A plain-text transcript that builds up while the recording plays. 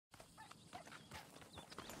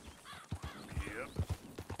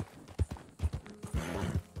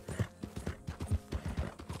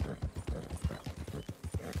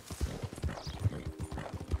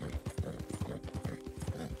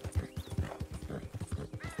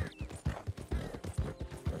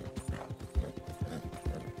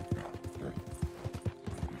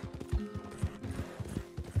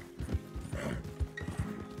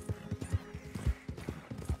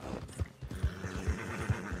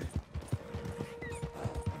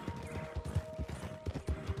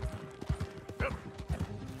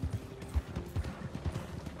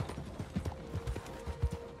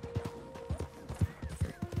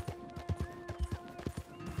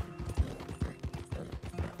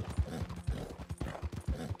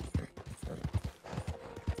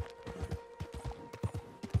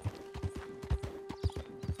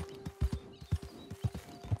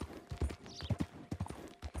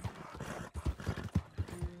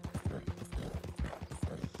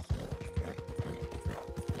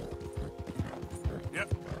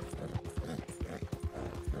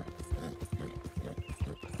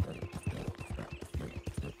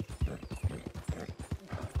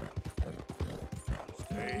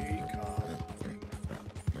Hey, come.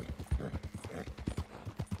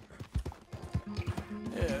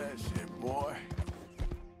 Yeah, that's it, boy.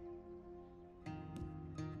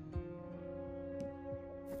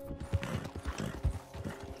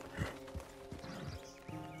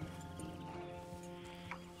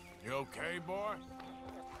 You okay, boy?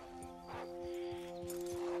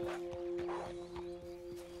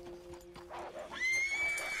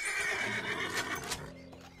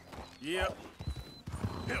 Yep.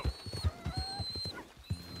 Yep.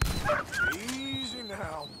 Easy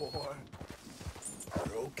now, boy.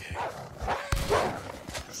 You're okay.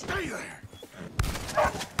 Stay there!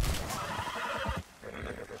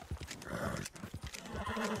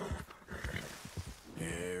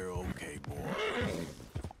 You're okay, boy.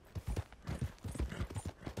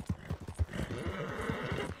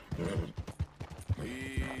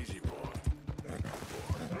 Easy, boy.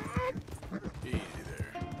 Easy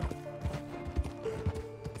there.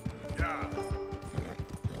 Yeah.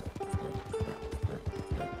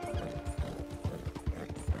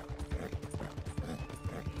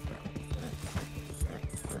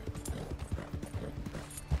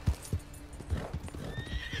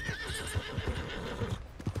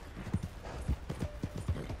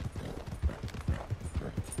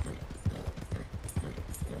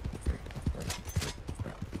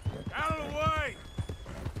 Out of the way!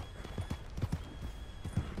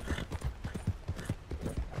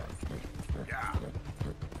 Yeah.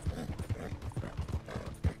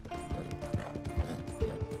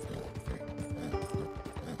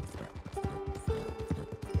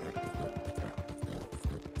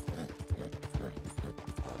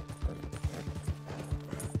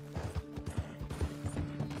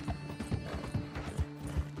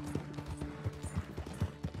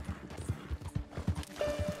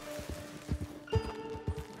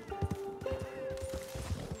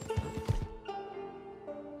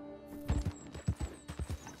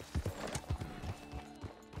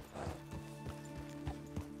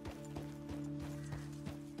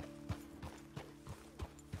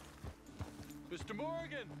 Mr.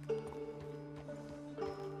 Morgan!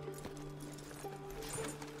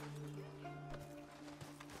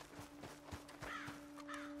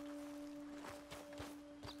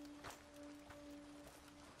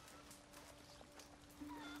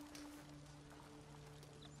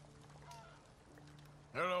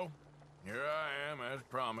 Hello. Here I am, as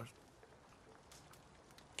promised.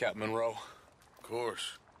 Captain Monroe. Of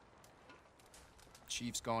course.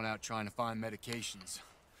 Chief's gone out trying to find medications.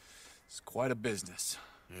 It's quite a business.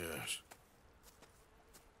 Yes.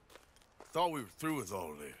 Thought we were through with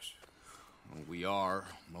all this. Well, we are,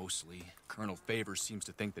 mostly. Colonel Favors seems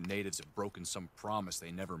to think the natives have broken some promise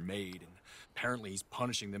they never made, and apparently he's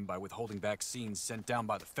punishing them by withholding vaccines sent down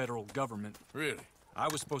by the federal government. Really? I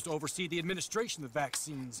was supposed to oversee the administration of the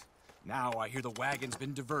vaccines. Now I hear the wagon's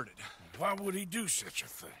been diverted. Why would he do such a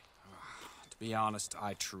thing? To be honest,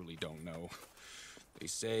 I truly don't know. They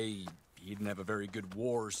say he didn't have a very good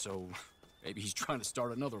war, so maybe he's trying to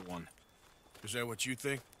start another one. Is that what you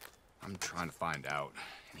think? I'm trying to find out,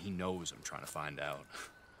 and he knows I'm trying to find out.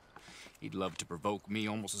 He'd love to provoke me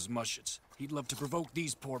almost as much as he'd love to provoke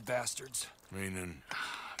these poor bastards. Meaning?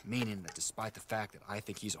 Meaning that despite the fact that I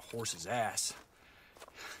think he's a horse's ass,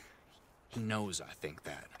 he knows I think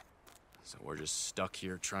that. So we're just stuck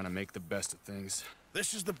here trying to make the best of things.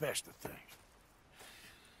 This is the best of things.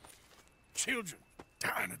 Children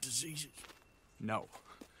dying of diseases. No.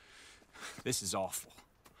 This is awful.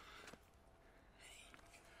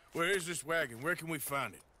 Where is this wagon? Where can we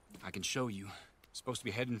find it? I can show you. Supposed to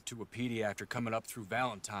be heading to Wapiti after coming up through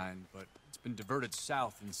Valentine, but it's been diverted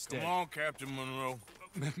south instead. Come on, Captain Monroe.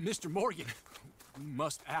 Mr. Morgan, we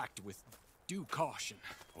must act with due caution.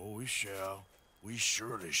 Oh, we shall. We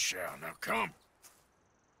surely shall. Now come.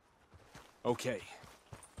 Okay.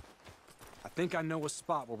 I think I know a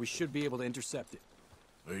spot where we should be able to intercept it.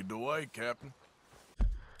 Lead the way, Captain.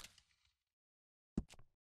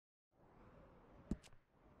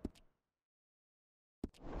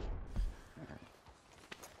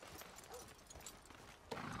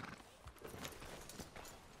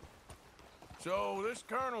 So, this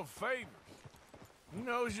Colonel Favors, he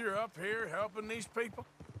knows you're up here helping these people?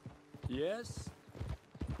 Yes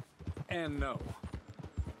and no.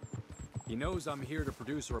 He knows I'm here to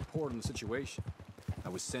produce a report on the situation. I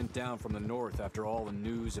was sent down from the north after all the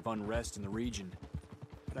news of unrest in the region.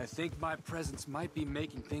 But I think my presence might be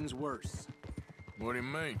making things worse. What do you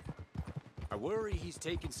mean? I worry he's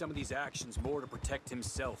taking some of these actions more to protect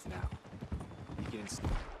himself now. He can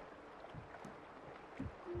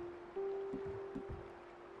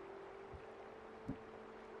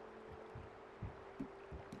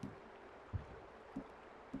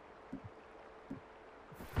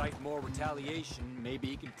Despite more retaliation, maybe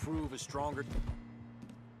he can prove a stronger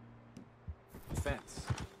defense.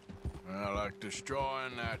 Well, like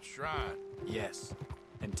destroying that shrine. Yes,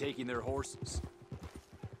 and taking their horses.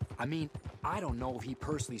 I mean, I don't know if he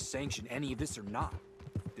personally sanctioned any of this or not.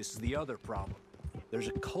 This is the other problem. There's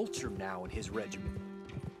a culture now in his regiment.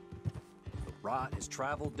 The rot has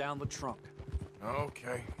traveled down the trunk.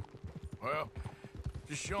 Okay. Well,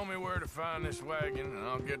 just show me where to find this wagon, and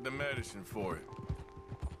I'll get the medicine for it.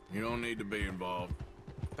 You don't need to be involved.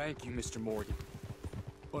 Thank you, Mr. Morgan.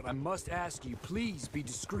 But I must ask you, please be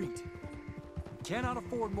discreet. Cannot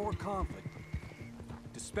afford more conflict.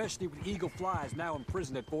 Especially with Eagle Flies now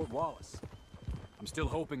imprisoned at Fort Wallace. I'm still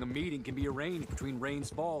hoping a meeting can be arranged between Rains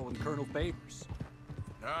Fall and Colonel Favors.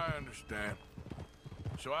 I understand.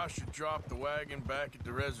 So I should drop the wagon back at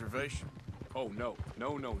the reservation? Oh, no.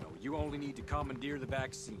 No. You only need to commandeer the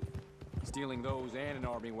vaccine. Stealing those and an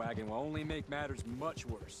army wagon will only make matters much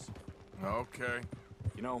worse. Okay.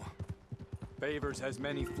 You know, Favors has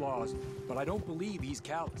many flaws, but I don't believe he's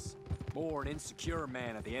callous. More an insecure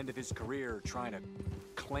man at the end of his career trying to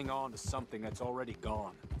cling on to something that's already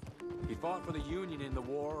gone. He fought for the Union in the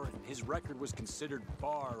war, and his record was considered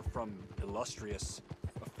far from illustrious.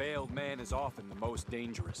 A failed man is often the most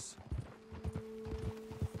dangerous.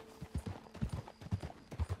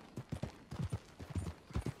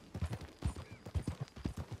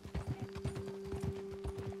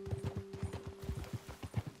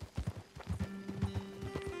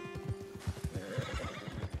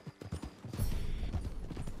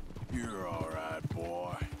 You're all right,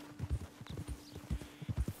 boy.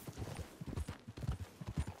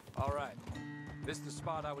 All right. This is the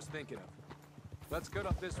spot I was thinking of. Let's get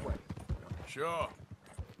up this way. Sure.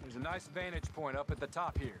 There's a nice vantage point up at the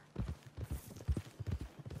top here.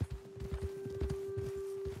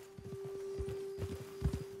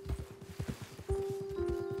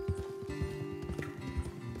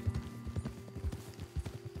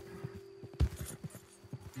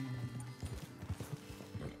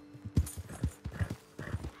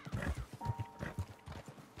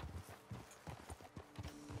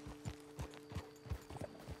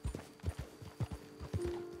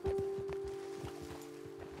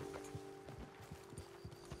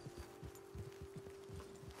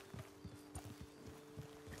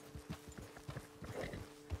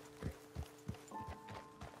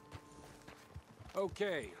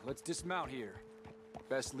 Okay, let's dismount here.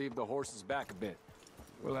 Best leave the horses back a bit.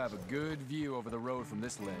 We'll have a good view over the road from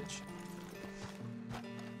this ledge.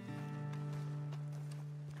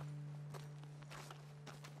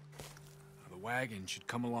 The wagon should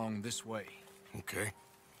come along this way. Okay.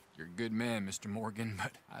 You're a good man, Mr. Morgan,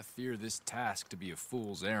 but I fear this task to be a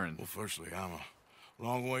fool's errand. Well, firstly, I'm a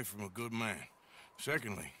long way from a good man.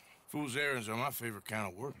 Secondly, fool's errands are my favorite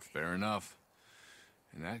kind of work. Fair enough.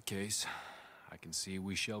 In that case, I can see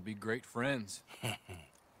we shall be great friends.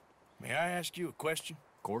 May I ask you a question?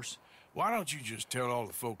 Of course. Why don't you just tell all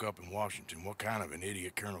the folk up in Washington what kind of an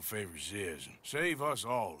idiot Colonel Favors is and save us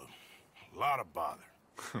all a lot of bother?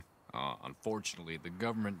 Unfortunately, the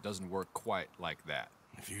government doesn't work quite like that.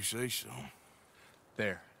 If you say so.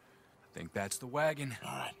 There. I think that's the wagon.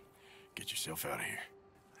 All right. Get yourself out of here.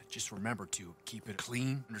 Just remember to keep it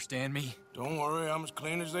clean, understand me? Don't worry, I'm as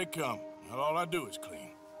clean as they come. Not all I do is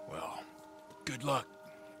clean. Well, good luck.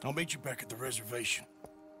 I'll meet you back at the reservation.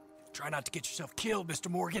 Try not to get yourself killed, Mr.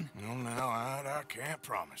 Morgan. No, now, I can't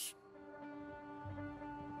promise.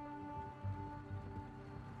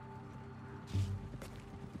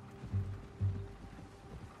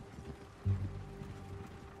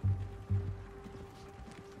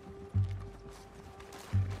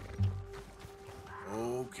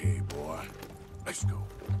 Okay, boy. Let's go.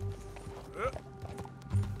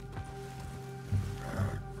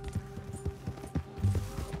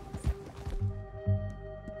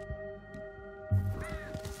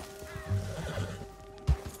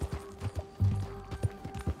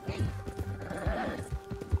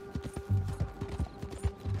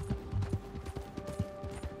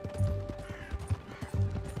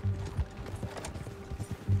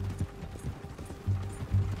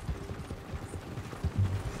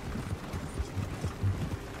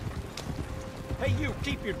 Hey, you,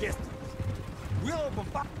 keep your distance. We'll open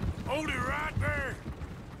fire. Hold it right there.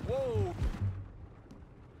 Whoa.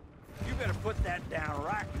 You better put that down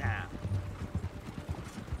right now.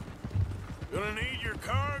 Gonna need your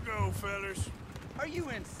cargo, fellas. Are you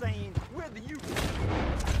insane? Whether you...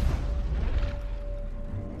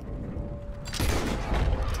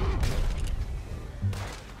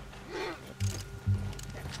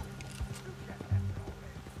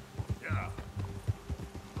 Yeah.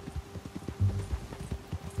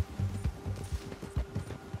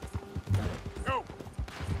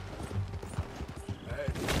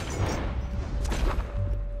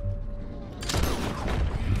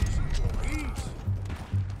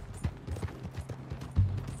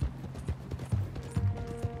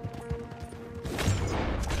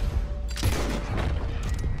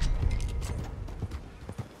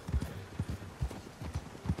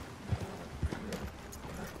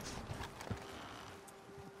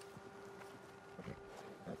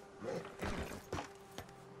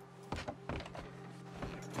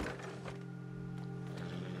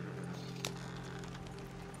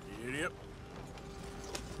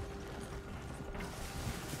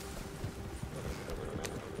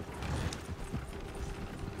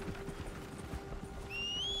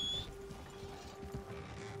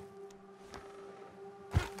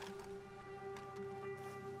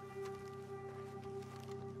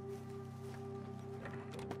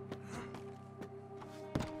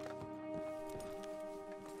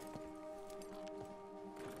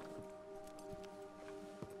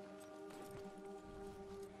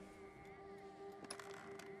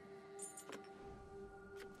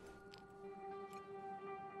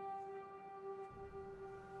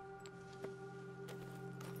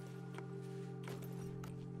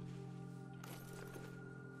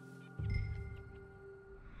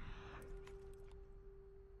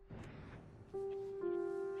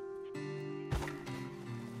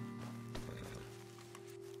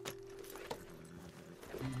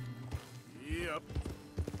 up.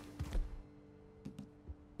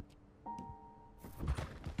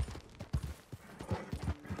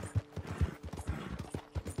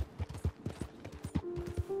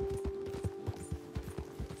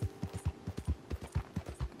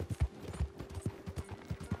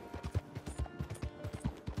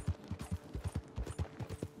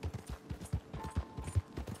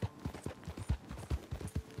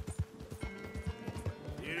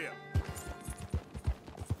 Get up.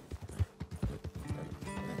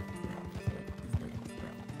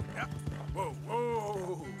 Yeah. Whoa,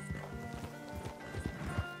 whoa.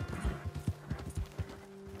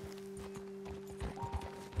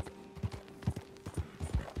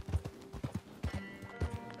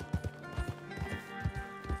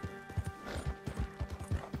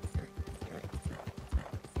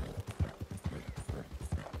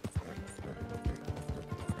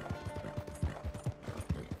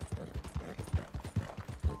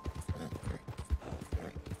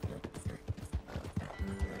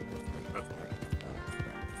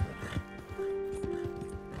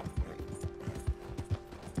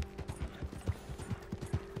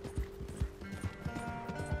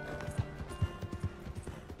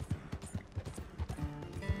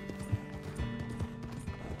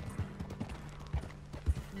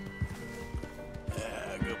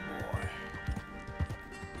 Yeah, good boy.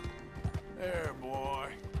 There, boy.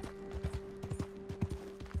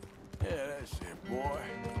 Yeah, that's it, boy.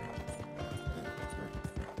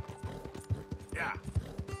 Yeah.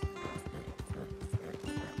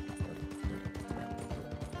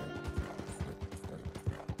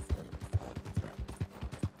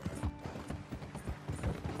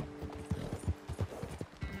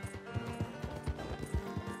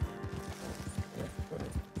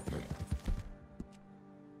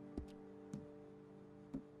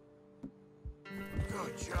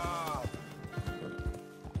 Good job.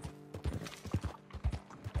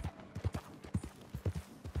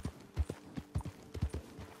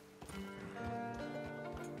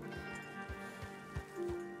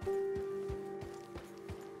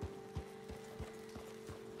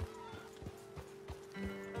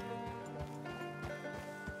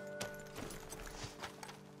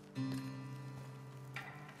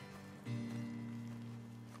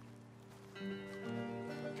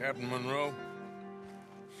 Captain Monroe,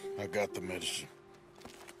 I got the medicine.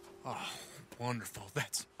 Oh, wonderful.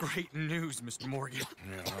 That's great news, Mr. Morgan.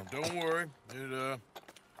 Yeah, now, don't worry. It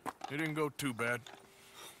didn't go too bad.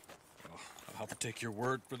 I'll have to take your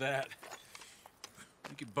word for that.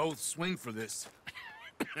 We could both swing for this.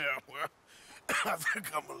 Yeah, well, I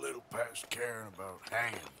think I'm a little past caring about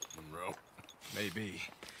hanging, Monroe. Maybe.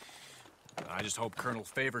 I just hope Colonel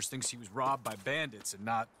Favors thinks he was robbed by bandits and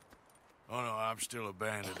not... Oh, no, I'm still a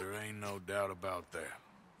bandit. There ain't no doubt about that.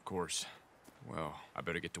 Of course. Well, I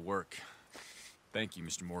better get to work. Thank you,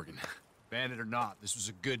 Mr. Morgan. Bandit or not, this was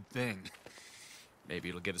a good thing. Maybe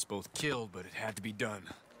it'll get us both killed, but it had to be done.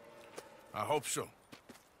 I hope so.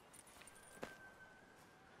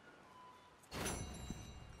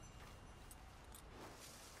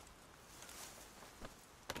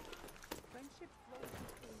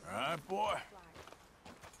 All right, boy.